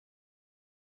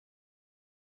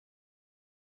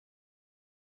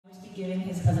To be giving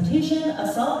his presentation,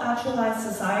 A Self-Actualized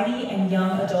Society and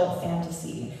Young Adult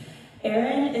Fantasy.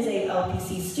 Aaron is a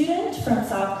LPC student from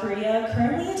South Korea,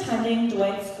 currently attending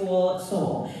Dwight School,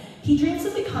 Seoul. He dreams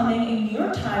of becoming a New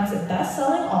York Times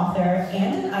best-selling author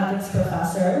and an ethics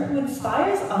professor who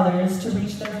inspires others to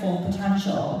reach their full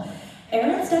potential.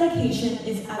 Aaron's dedication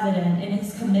is evident in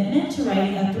his commitment to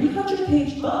writing a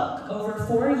 300-page book over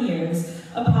 4 years,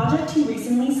 a project he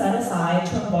recently set aside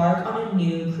to embark on a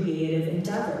new creative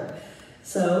endeavor.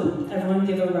 So, everyone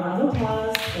give a round of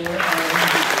applause for Aaron.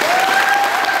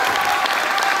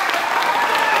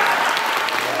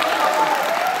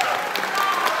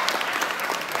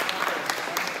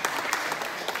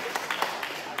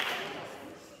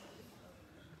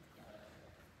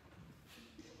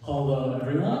 Hello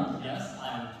everyone, yes,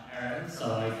 I'm Aaron,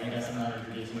 so I guess I'm not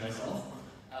introducing myself.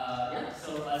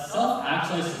 So A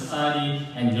Self-Actualized Society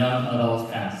and Young Adult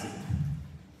Fantasy.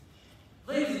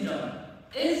 Ladies and gentlemen,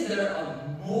 is there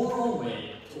a moral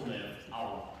way to live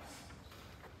our lives?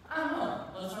 I don't know,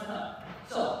 let's find out.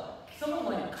 So, someone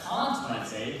like Kant might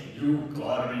say, you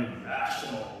gotta be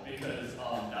rational, because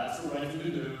that's the right thing to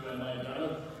do, and like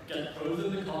gotta get pros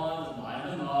and the cons and line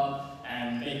them up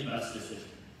and make the best decision.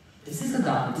 This is the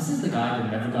guy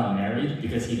that never got married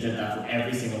because he did that for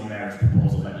every single marriage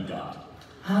proposal that he got.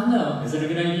 I don't know, is it a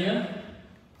good idea?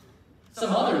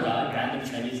 Some other guy, random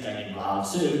Chinese guy named Lao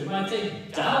Tzu, might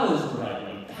think Tao is the right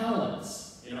way,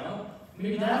 balance, you know?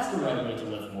 Maybe that's the right way to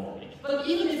live morally. But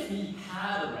even if we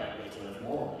had a right way to live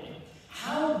morally,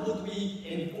 how would we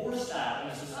enforce that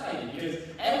in a society? Because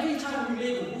every time we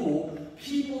make a rule,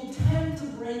 people tend to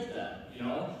break them, you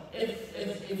know?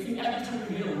 Every time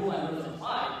we make a rule and it doesn't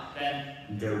apply,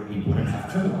 then we wouldn't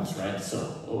have criminals, right? So,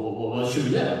 what should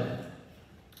we do?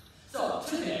 So,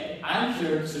 today, I'm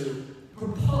here to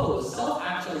propose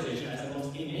self-actualization as the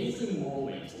most innately moral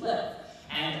way to live.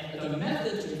 And the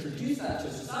method to introduce that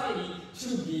to society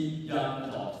should be young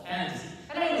adult fantasy.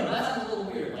 And I know, that sounds a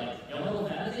little weird, like, young adult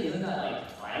fantasy, isn't that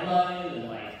like Twilight and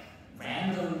like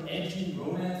random edgy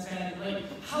romance fantasy? Like,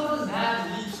 how does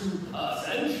that lead to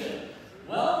ascension?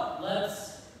 Well,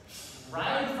 let's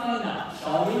try to find out,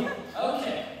 shall we?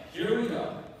 Okay, here we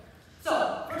go. So,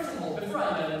 first of all, before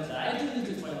I get into that, I do need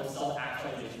to explain what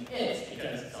self-actualization is,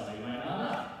 because some of you might not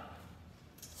know.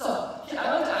 So, I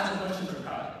want to ask a question to the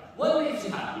crowd. What makes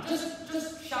you happy?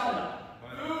 Just shout it out.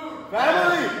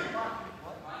 Family!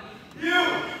 You!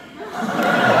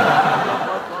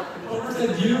 Whoever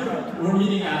said you, we're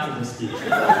meeting after the speech. Alright,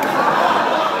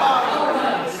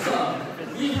 so,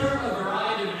 we heard a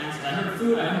variety of answers. I heard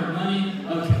food, I heard money.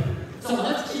 Okay, so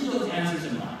let's keep those answers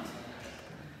in mind.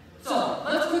 So,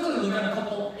 let's quickly look at a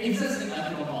couple existing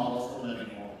ethical models for living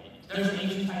morally. There's an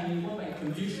ancient Chinese one by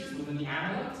Confucius within the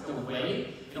Analects, the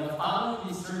way, following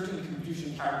these certain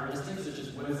Confucian characteristics such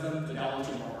as wisdom,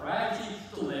 fidelity, and propriety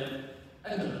to live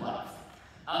a good life.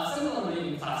 Similarly,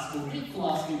 in classical Greek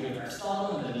philosophy, we have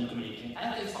Aristotle and the Nicomachean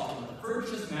Ethics talking about the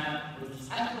virtuous man with these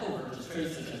ethical virtuous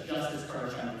traits such as justice,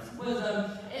 courage, temperance, and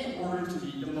wisdom in order to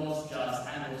be the most just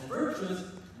and most virtuous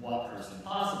person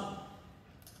possible.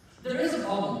 There is a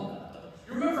problem with that, though.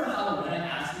 You remember how when I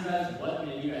asked you guys what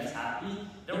made you guys happy,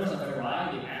 there was a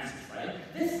variety of answers, right?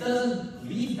 This doesn't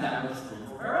leave that much room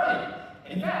for variety.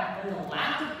 In fact, there's a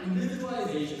lack of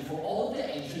individualization for all of the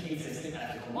ancient existing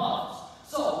ethical models.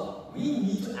 So, we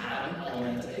need to add an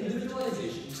element of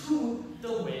individualization to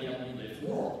the way that we live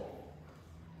morally.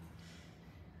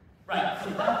 Right, so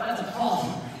that's a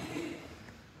problem.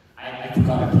 I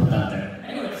forgot to put that there.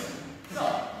 Anyways, so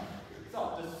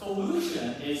the solution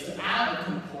is to add a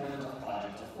component of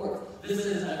project of work. This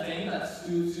is a thing that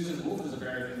Susan Wolf, who's a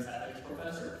very famous ethics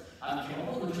professor, came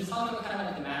up with, which is talking about kind of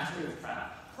like the mastery of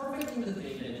craft, perfecting the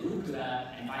thing that you're good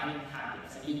at and finding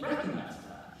happiness, and being recognized for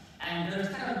that. And there's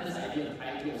kind of this idea of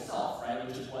ideal self, right,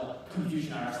 which is what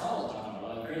Confucian and Aristotle are talking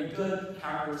about, a very good,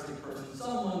 characteristic person,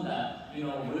 someone that,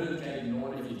 wouldn't get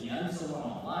ignored if you DM someone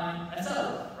online,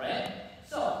 etc., right?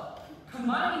 So,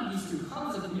 combining these two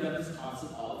concepts, we have this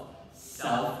concept of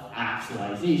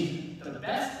self-actualization. The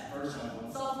best version of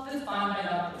oneself defined by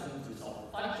that person through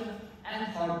self-reflection and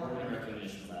hard-working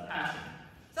recognition of that passion.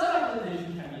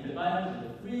 Self-actualization can be divided into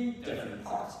 3 different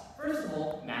parts. First of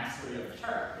all, mastery of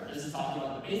character. This is talking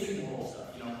about the basic moral stuff.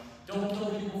 Don't kill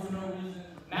people for no reason.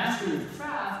 Mastery of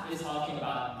craft is talking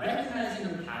about recognizing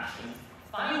your passion,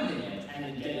 finding it, and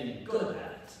then getting good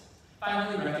at it.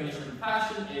 Finally, recognition of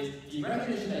passion is the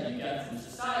recognition that you get from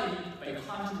society by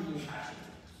contributing passion to it.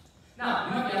 Now,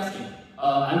 you might be asking,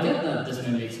 I get that this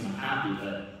may make someone happy,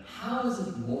 but how is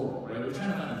it moral, right? We're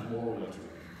trying to find a moral way to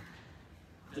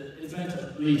it. It's meant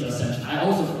to lead to ascension. I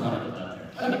also forgot to put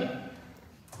that there. Okay.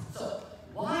 So,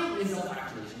 why is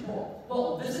self-actualization moral?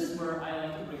 Well, this is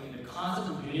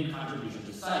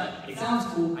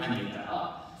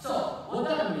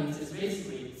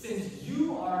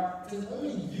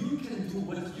do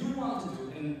what you want to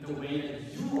do in the way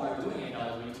that you are doing it,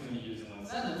 that was way too many use in one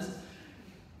sentence,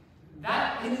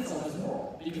 that in itself is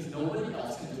moral, because nobody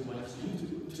else can do what you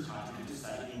do to contribute to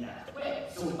society in that way.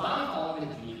 So by following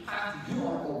the unique path, you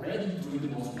are already doing the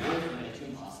most moral thing that you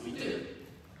can possibly do.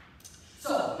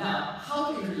 So now,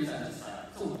 how to introduce that to society?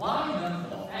 So why young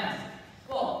adult fantasy?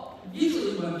 Well,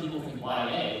 usually when people think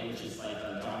YA, which is like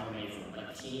a genre made for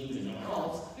like teens and young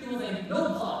adults, people think no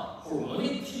plot,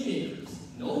 hormonal teenagers,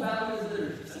 no values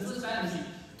literature, senseless fantasy,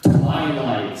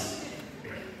 Twilight.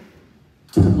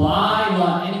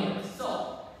 Anyways,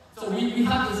 so we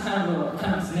have this kind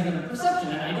of negative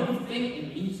perception, and I don't think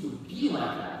it needs to be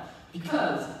like that.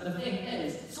 Because the thing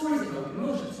is, stories evoke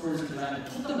emotion. Stories are designed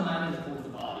to put the mind in the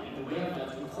body in a way of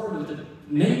like record with the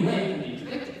main way in the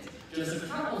depicted. Just as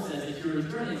Trumbull says, the hero's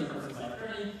journey is a person's life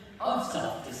journey of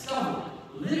self-discovery.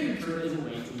 Literature is a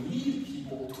way to lead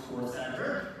people towards that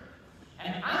journey.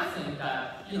 And I think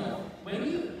that, you know,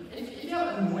 if you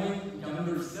have an annoying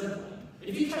younger sibling,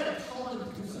 if you try to tell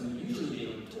them to do something, usually they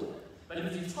don't do it. But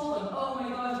if you tell them, oh my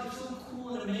gosh, you're so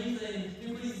cool and amazing, can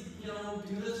you please,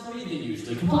 do this for me? They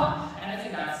usually comply. And I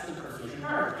think that's the persuasion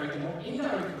part. Right? The more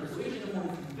indirect persuasion, the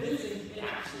more convincing it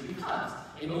actually becomes.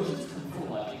 Emotions come from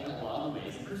liking in a lot of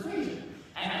ways in persuasion.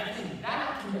 And I think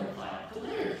that can be applied to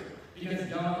literature. Because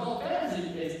young adult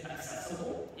fantasy is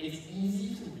accessible, it's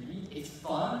easy to read, it's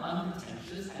fun,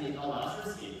 unpretentious, and it allows for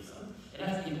escapism. It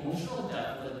has emotional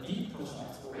depth with a deep personal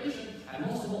exploration, and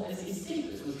most of all, it's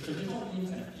escapist with traditional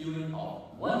themes and a feeling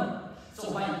of wonder.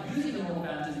 So by using the world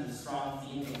fantasy with strong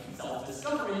themes of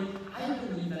self-discovery, I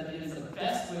believe that it is the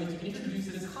best way to introduce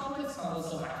this complex concept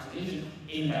of self-actualization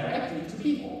indirectly to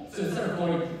people. So instead of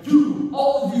going,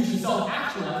 all of you should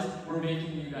self-actualize, we're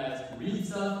making you guys read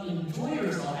stuff, enjoy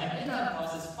yourself, and in that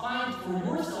process, find for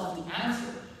yourself the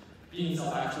answer, being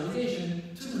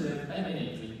self-actualization, to live an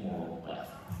innately moral life.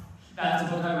 That's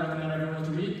a book I recommend everyone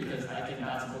to read because I think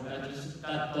that's a book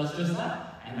that does just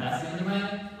that. And that's the end of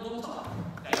my little talk.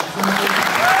 Thank you so much.